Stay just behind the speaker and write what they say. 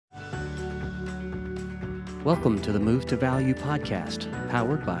Welcome to the Move to Value podcast,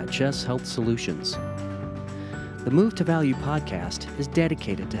 powered by Chess Health Solutions. The Move to Value podcast is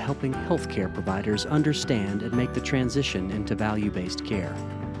dedicated to helping healthcare providers understand and make the transition into value-based care.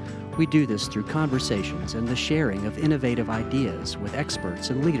 We do this through conversations and the sharing of innovative ideas with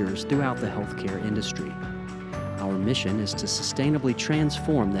experts and leaders throughout the healthcare industry. Our mission is to sustainably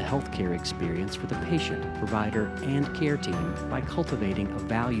transform the healthcare experience for the patient, provider, and care team by cultivating a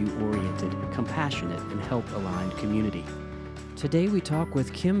value-oriented, compassionate, and health-aligned community. Today we talk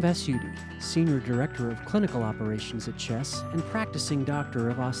with Kim Vass-Eudy, Senior Director of Clinical Operations at Chess and practicing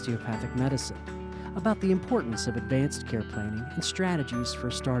Doctor of Osteopathic Medicine, about the importance of advanced care planning and strategies for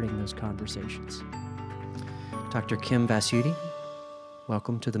starting those conversations. Dr. Kim Vass-Eudy,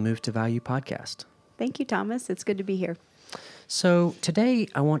 welcome to the Move to Value podcast. Thank you, Thomas. It's good to be here. So today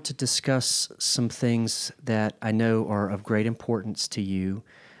I want to discuss some things that I know are of great importance to you,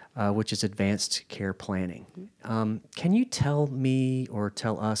 which is advanced care planning. Can you tell me or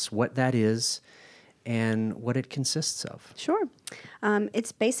tell us what that is and what it consists of? Sure.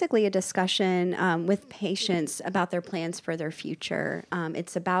 It's basically a discussion with patients about their plans for their future.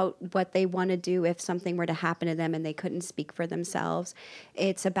 It's about what they want to do if something were to happen to them and they couldn't speak for themselves.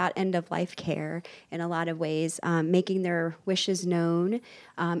 It's about end-of-life care in a lot of ways, making their wishes known.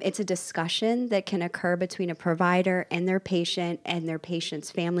 It's a discussion that can occur between a provider and their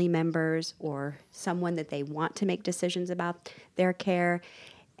patient's family members or someone that they want to make decisions about their care.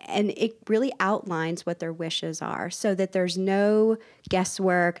 And it really outlines what their wishes are so that there's no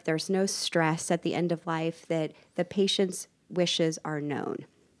guesswork, there's no stress at the end of life, that the patient's wishes are known.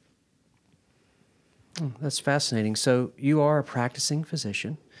 That's fascinating. So you are a practicing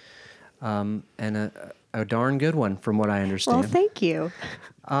physician and a darn good one from what I understand. Well, thank you.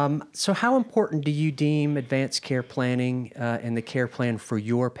 So how important do you deem advanced care planning and the care plan for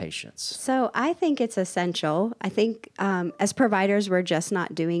your patients? So I think it's essential. I think as providers, we're just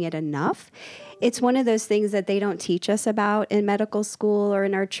not doing it enough. It's one of those things that they don't teach us about in medical school or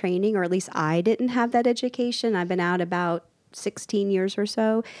in our training, or at least I didn't have that education. I've been out about 16 years or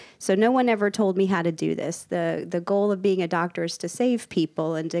so. So no one ever told me how to do this. The goal of being a doctor is to save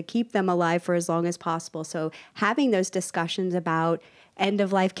people and to keep them alive for as long as possible. So having those discussions about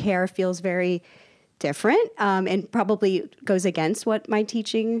end-of-life care feels very different and probably goes against what my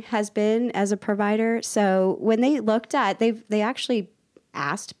teaching has been as a provider. So when they looked at, they actually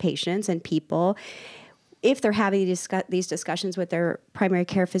asked patients and people if they're having these discussions with their primary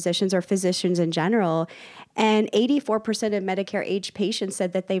care physicians or physicians in general, and 84% of Medicare-age patients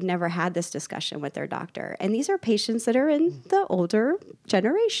said that they've never had this discussion with their doctor. And these are patients that are in the older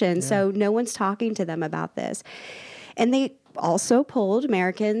generation, so no one's talking to them about this. And they also polled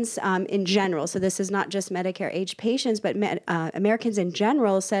Americans in general, so this is not just Medicare-age patients, but Americans in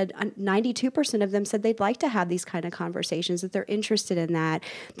general said 92% of them said they'd like to have these kind of conversations, that they're interested in that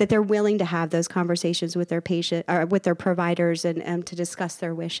they're willing to have those conversations with their patient or with their providers and to discuss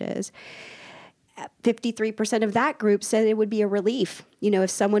their wishes. 53% of that group said it would be a relief, if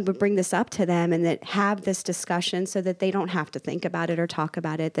someone would bring this up to them and that have this discussion so that they don't have to think about it or talk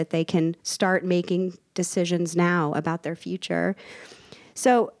about it, that they can start making decisions now about their future.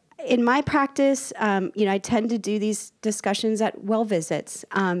 So in my practice, I tend to do these discussions at well visits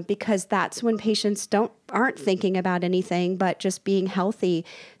because that's when patients aren't thinking about anything but just being healthy.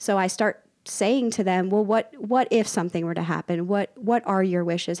 So I start saying to them, well, what if something were to happen? What are your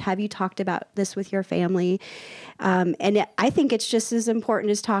wishes? Have you talked about this with your family? I think it's just as important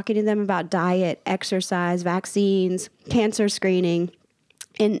as talking to them about diet, exercise, vaccines, cancer screening.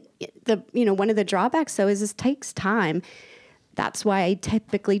 And one of the drawbacks, though, is this takes time. That's why I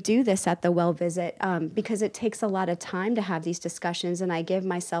typically do this at the well visit because it takes a lot of time to have these discussions, and I give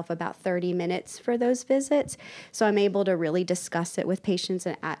myself about 30 minutes for those visits. So I'm able to really discuss it with patients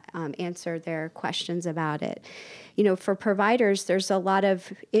and answer their questions about it. For providers, there's a lot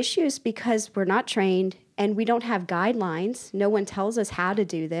of issues because we're not trained and we don't have guidelines. No one tells us how to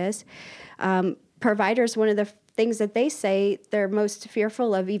do this. Providers, one of the things that they say they're most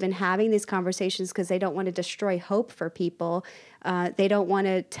fearful of even having these conversations because they don't want to destroy hope for people. They don't want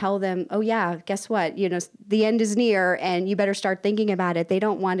to tell them, oh yeah, guess what? The end is near and you better start thinking about it. They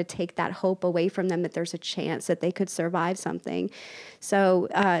don't want to take that hope away from them that there's a chance that they could survive something. So,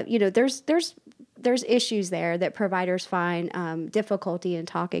 there's issues there that providers find difficulty in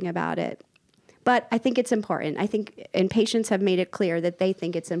talking about it. But I think it's important. And patients have made it clear that they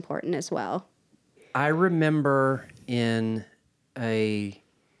think it's important as well. I remember in a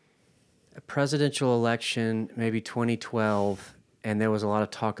presidential election, maybe 2012, and there was a lot of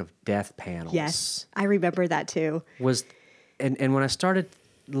talk of death panels. Yes, I remember that too. And when I started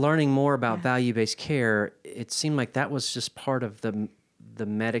learning more about value-based care, it seemed like that was just part of the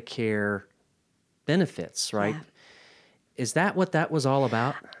Medicare benefits, right? Yeah. Is that what that was all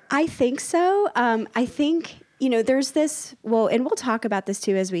about? I think so. I think, there's this, and we'll talk about this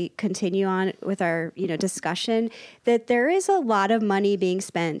too as we continue on with our, discussion, that there is a lot of money being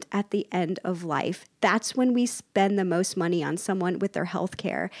spent at the end of life. That's when we spend the most money on someone with their health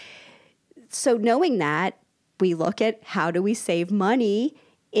care. So knowing that, we look at how do we save money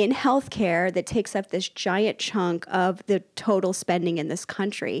in healthcare that takes up this giant chunk of the total spending in this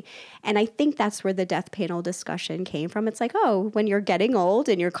country. And I think that's where the death panel discussion came from. It's like, oh, when you're getting old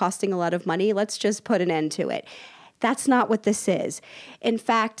and you're costing a lot of money, let's just put an end to it. That's not what this is. In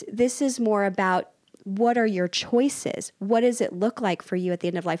fact, this is more about what are your choices? What does it look like for you at the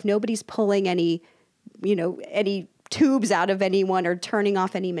end of life? Nobody's pulling any tubes out of anyone or turning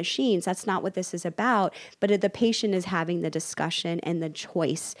off any machines. That's not what this is about. But the patient is having the discussion and the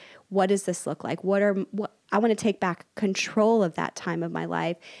choice. What does this look like? I want to take back control of that time of my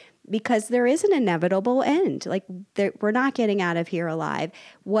life, because there is an inevitable end. Like we're not getting out of here alive.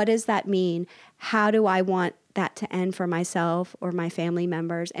 What does that mean? How do I want that to end for myself or my family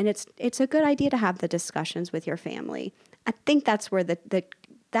members? And it's a good idea to have the discussions with your family. I think that's where the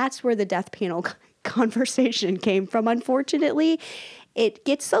death panel conversation came from. Unfortunately, it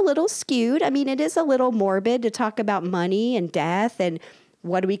gets a little skewed. I mean, it is a little morbid to talk about money and death and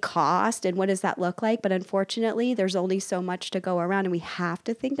what do we cost and what does that look like? But unfortunately, there's only so much to go around and we have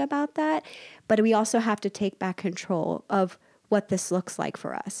to think about that. But we also have to take back control of what this looks like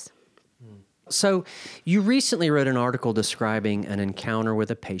for us. So you recently wrote an article describing an encounter with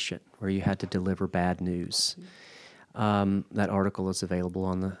a patient where you had to deliver bad news. That article is available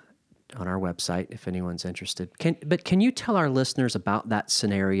on our website if anyone's interested. Can you tell our listeners about that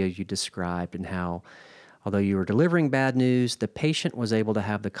scenario you described and how, although you were delivering bad news, the patient was able to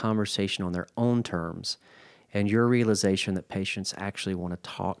have the conversation on their own terms, and your realization that patients actually want to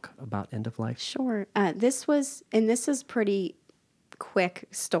talk about end of life? Sure. This is pretty quick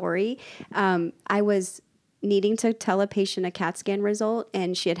story. I was needing to tell a patient a CAT scan result,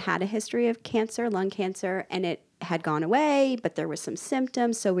 and she had a history of cancer, lung cancer, and it had gone away, but there was some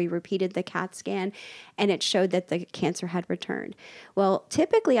symptoms. So we repeated the CAT scan and it showed that the cancer had returned. Well,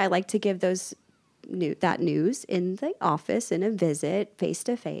 typically I like to give that news in the office in a visit face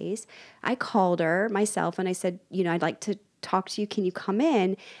to face. I called her myself and I said, I'd like to talk to you. Can you come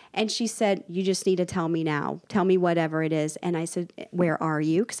in? And she said, you just need to tell me now. Tell me whatever it is. And I said, where are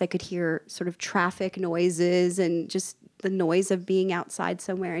you? Because I could hear sort of traffic noises and just the noise of being outside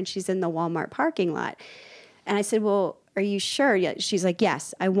somewhere. And she's in the Walmart parking lot. And I said, well, are you sure? Yeah. She's like,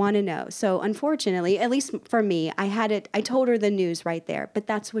 yes, I want to know. So unfortunately, at least for me, I told her the news right there, but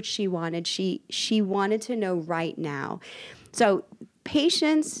that's what she wanted. She wanted to know right now. So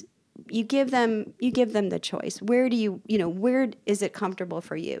patients, you give them the choice. Where is it comfortable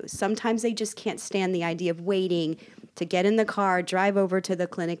for you? Sometimes they just can't stand the idea of waiting to get in the car, drive over to the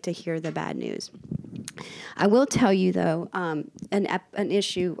clinic to hear the bad news. I will tell you though, an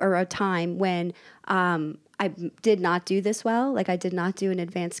issue or a time when I did not do this well. Like I did not do an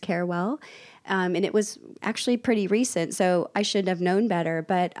advanced care well. And it was actually pretty recent, so I should have known better.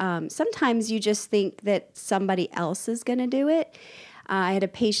 But sometimes you just think that somebody else is going to do it. I had a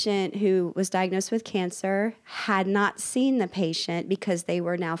patient who was diagnosed with cancer, had not seen the patient because they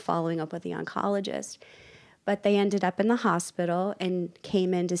were now following up with the oncologist. But they ended up in the hospital and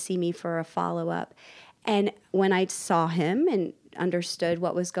came in to see me for a follow-up. And when I saw him and understood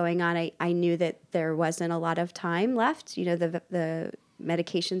what was going on, I knew that there wasn't a lot of time left. The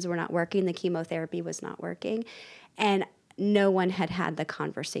medications were not working. The chemotherapy was not working. And no one had the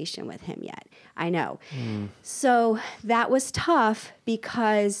conversation with him yet. I know. So that was tough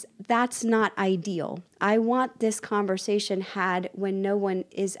because that's not ideal. I want this conversation had when no one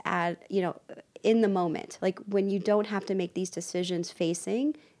is in the moment, like when you don't have to make these decisions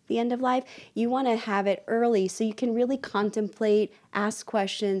facing the end of life. You want to have it early so you can really contemplate, ask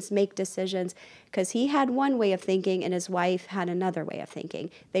questions, make decisions, because he had one way of thinking and his wife had another way of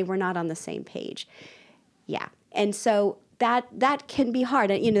thinking. They were not on the same page. Yeah. And so that can be hard.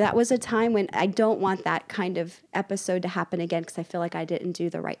 And, that was a time when I don't want that kind of episode to happen again because I feel like I didn't do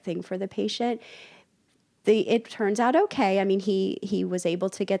the right thing for the patient. It turns out okay. I mean, he was able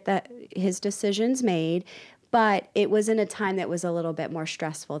to get his decisions made, but it was in a time that was a little bit more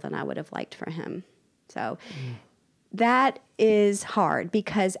stressful than I would have liked for him. So that is hard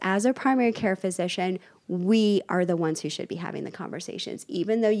because as a primary care physician, we are the ones who should be having the conversations.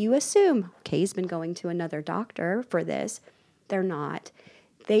 Even though you assume, okay, he's been going to another doctor for this, they're not.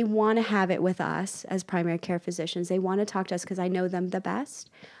 They want to have it with us as primary care physicians. They want to talk to us because I know them the best.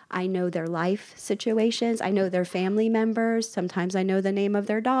 I know their life situations. I know their family members. Sometimes I know the name of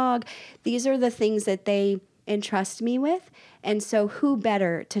their dog. These are the things that they entrust me with. And so who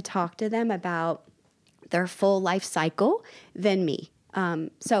better to talk to them about their full life cycle than me?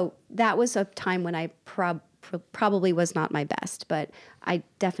 So that was a time when I probably was not my best, but I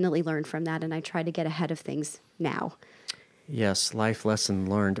definitely learned from that, and I try to get ahead of things now. Yes, life lesson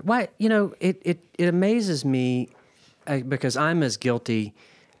learned. Why, it amazes me because I'm as guilty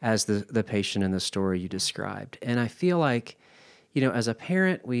as the patient in the story you described. And I feel like, as a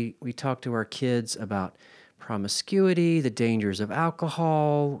parent, we talk to our kids about promiscuity, the dangers of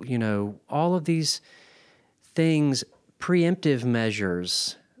alcohol, all of these things, preemptive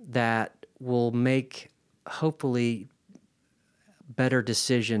measures that will make, hopefully, better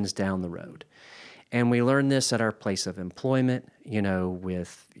decisions down the road. And we learn this at our place of employment,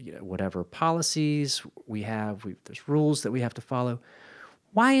 with whatever policies we have, there's rules that we have to follow.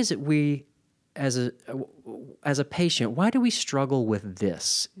 Why is it we, as a patient, why do we struggle with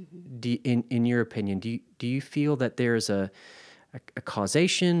this? Mm-hmm. In your opinion, do you feel that there's a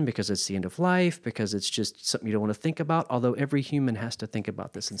causation because it's the end of life, because it's just something you don't want to think about? Although every human has to think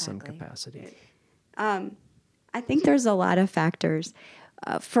about this in some capacity. I think there's a lot of factors.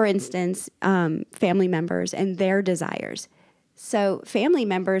 For instance, family members and their desires. So family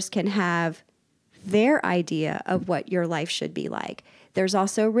members can have their idea of what your life should be like. There's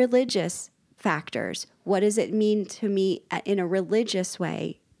also religious factors. What does it mean to me in a religious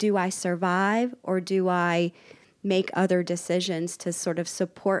way? Do I survive, or do I make other decisions to sort of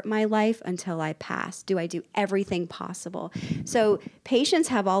support my life until I pass? Do I do everything possible? So patients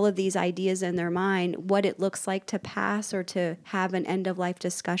have all of these ideas in their mind, what it looks like to pass or to have an end-of-life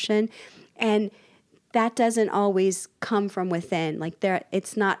discussion. And that doesn't always come from within. Like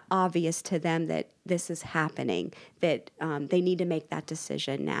it's not obvious to them that this is happening, that they need to make that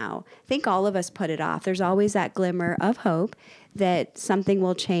decision now. I think all of us put it off. There's always that glimmer of hope that something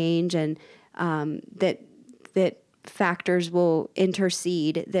will change, and that factors will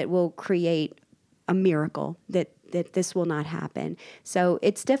intercede that will create a miracle, that this will not happen. So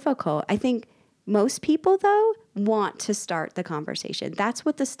it's difficult. I think most people, though, want to start the conversation. That's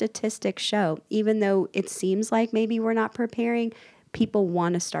what the statistics show. Even though it seems like maybe we're not preparing, people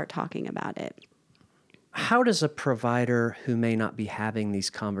want to start talking about it. How does a provider who may not be having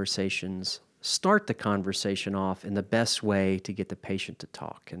these conversations start the conversation off in the best way to get the patient to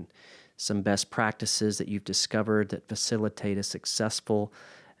talk? And some best practices that you've discovered that facilitate a successful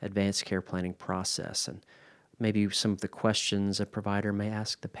advanced care planning process, and maybe some of the questions a provider may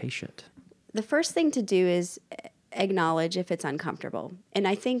ask the patient. The first thing to do is acknowledge if it's uncomfortable. And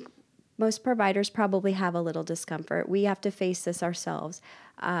I think most providers probably have a little discomfort. We have to face this ourselves.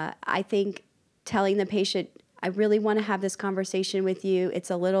 I think telling the patient, I really want to have this conversation with you. It's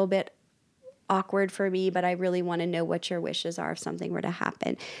a little bit awkward for me, but I really want to know what your wishes are if something were to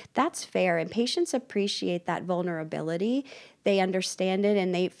happen. That's fair, and patients appreciate that vulnerability. They understand it,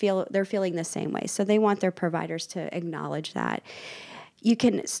 and they're feeling the same way. So they want their providers to acknowledge that. You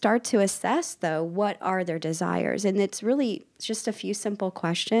can start to assess, though, what are their desires, and it's really just a few simple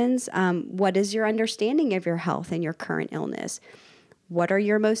questions. What is your understanding of your health and your current illness? What are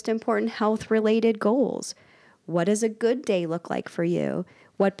your most important health-related goals? What does a good day look like for you?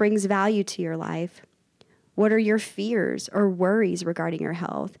 What brings value to your life? What are your fears or worries regarding your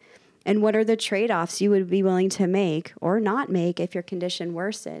health? And what are the trade-offs you would be willing to make or not make if your condition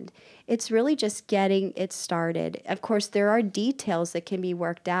worsened? It's really just getting it started. Of course, there are details that can be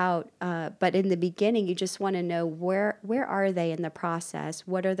worked out, but in the beginning, you just want to know where are they in the process?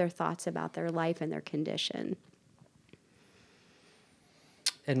 What are their thoughts about their life and their condition?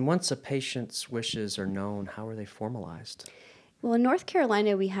 And once a patient's wishes are known, how are they formalized? Well, in North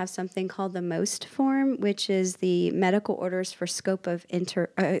Carolina, we have something called the MOST form, which is the Medical Orders for Scope of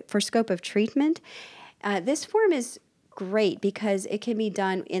Treatment. This form is great because it can be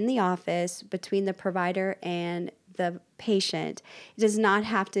done in the office between the provider and the patient. It does not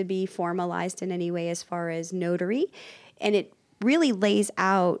have to be formalized in any way as far as notary, and it really lays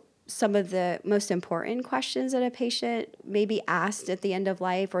out some of the most important questions that a patient may be asked at the end of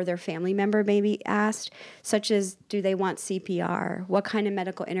life, or their family member may be asked, such as, do they want CPR? What kind of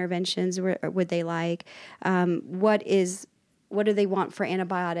medical interventions would they like? What do they want for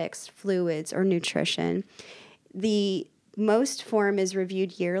antibiotics, fluids, or nutrition? The MOST form is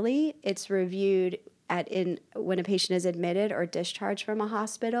reviewed yearly. It's reviewed when a patient is admitted or discharged from a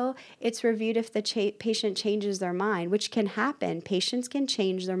hospital. It's reviewed if the patient changes their mind, which can happen. Patients can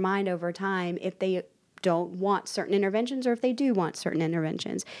change their mind over time if they don't want certain interventions or if they do want certain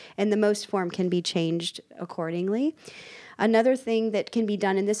interventions. And the most form can be changed accordingly. Another thing that can be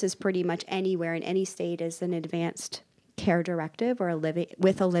done, and this is pretty much anywhere in any state, is an advanced care directive or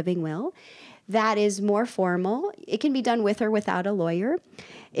with a living will. That is more formal. It can be done with or without a lawyer.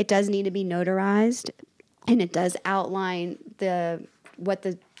 It does need to be notarized, and it does outline what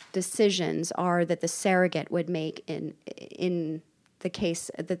the decisions are that the surrogate would make in the case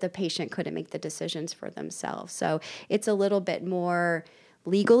that the patient couldn't make the decisions for themselves. So it's a little bit more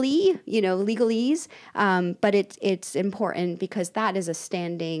legalese, but it's important because that is a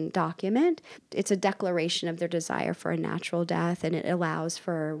standing document. It's a declaration of their desire for a natural death, and it allows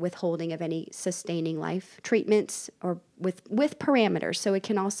for withholding of any sustaining life treatments or with parameters. So it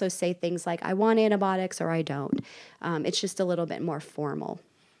can also say things like, I want antibiotics or I don't. It's just a little bit more formal.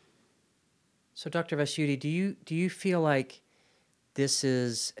 So Dr. Vass-Eudy, do you feel like this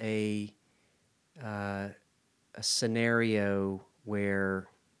is a scenario where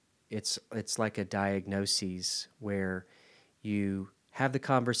it's like a diagnosis where you have the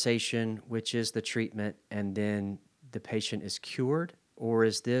conversation, which is the treatment, and then the patient is cured? Or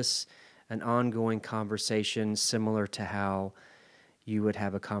is this an ongoing conversation similar to how you would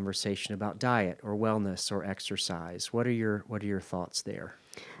have a conversation about diet or wellness or exercise? What are your thoughts there?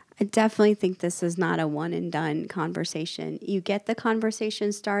 I definitely think this is not a one and done conversation. You get the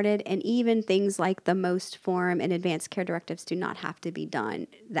conversation started, and even things like the most form and advanced care directives do not have to be done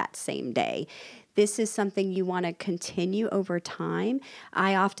that same day. This is something you want to continue over time.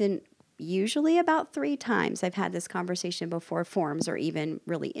 Usually about 3 times I've had this conversation before forms are even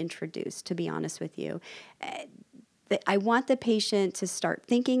really introduced, to be honest with you. I want the patient to start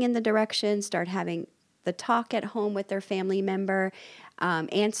thinking in the direction, start having the talk at home with their family member,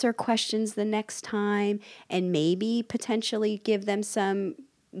 answer questions the next time, and maybe potentially give them some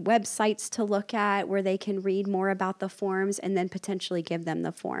websites to look at where they can read more about the forms, and then potentially give them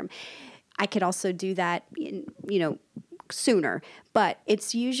the form. I could also do that, sooner, but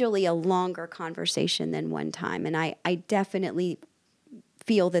it's usually a longer conversation than one time, and I definitely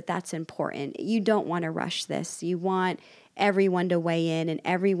feel that that's important. You don't want to rush this. You want everyone to weigh in and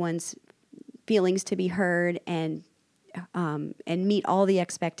everyone's feelings to be heard and meet all the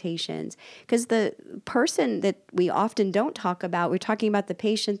expectations. Because the person that we often don't talk about, we're talking about the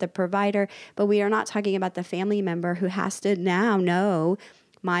patient, the provider, but we are not talking about the family member who has to now know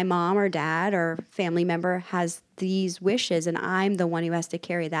my mom or dad or family member has these wishes and I'm the one who has to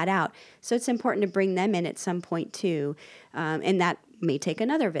carry that out. So it's important to bring them in at some point too. And that may take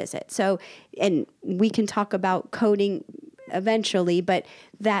another visit. So, and we can talk about coding eventually, but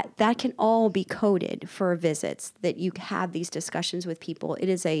that can all be coded for visits, that you have these discussions with people. It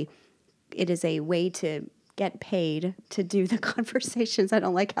is a way to get paid to do the conversations. I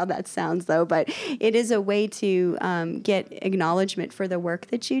don't like how that sounds though, but it is a way to get acknowledgement for the work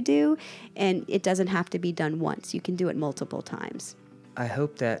that you do, and it doesn't have to be done once. You can do it multiple times. I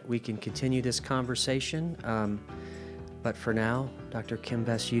hope that we can continue this conversation. But for now, Dr. Kim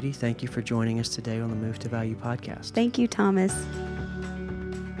Vass-Eudy, thank you for joining us today on the Move to Value podcast. Thank you, Thomas.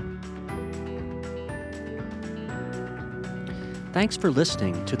 Thanks for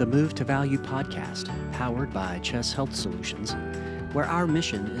listening to the Move to Value podcast, powered by Chess Health Solutions, where our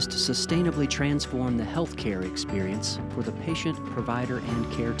mission is to sustainably transform the healthcare experience for the patient, provider,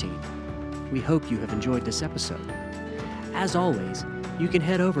 and care team. We hope you have enjoyed this episode. As always, you can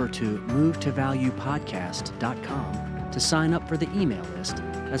head over to movetovaluepodcast.com to sign up for the email list,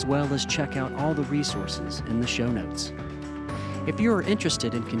 as well as check out all the resources in the show notes. If you are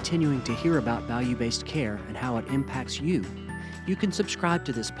interested in continuing to hear about value-based care and how it impacts you, you can subscribe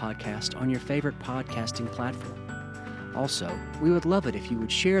to this podcast on your favorite podcasting platform. Also, we would love it if you would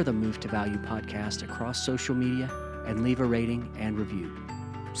share the Move to Value podcast across social media and leave a rating and review.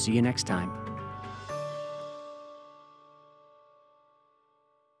 See you next time.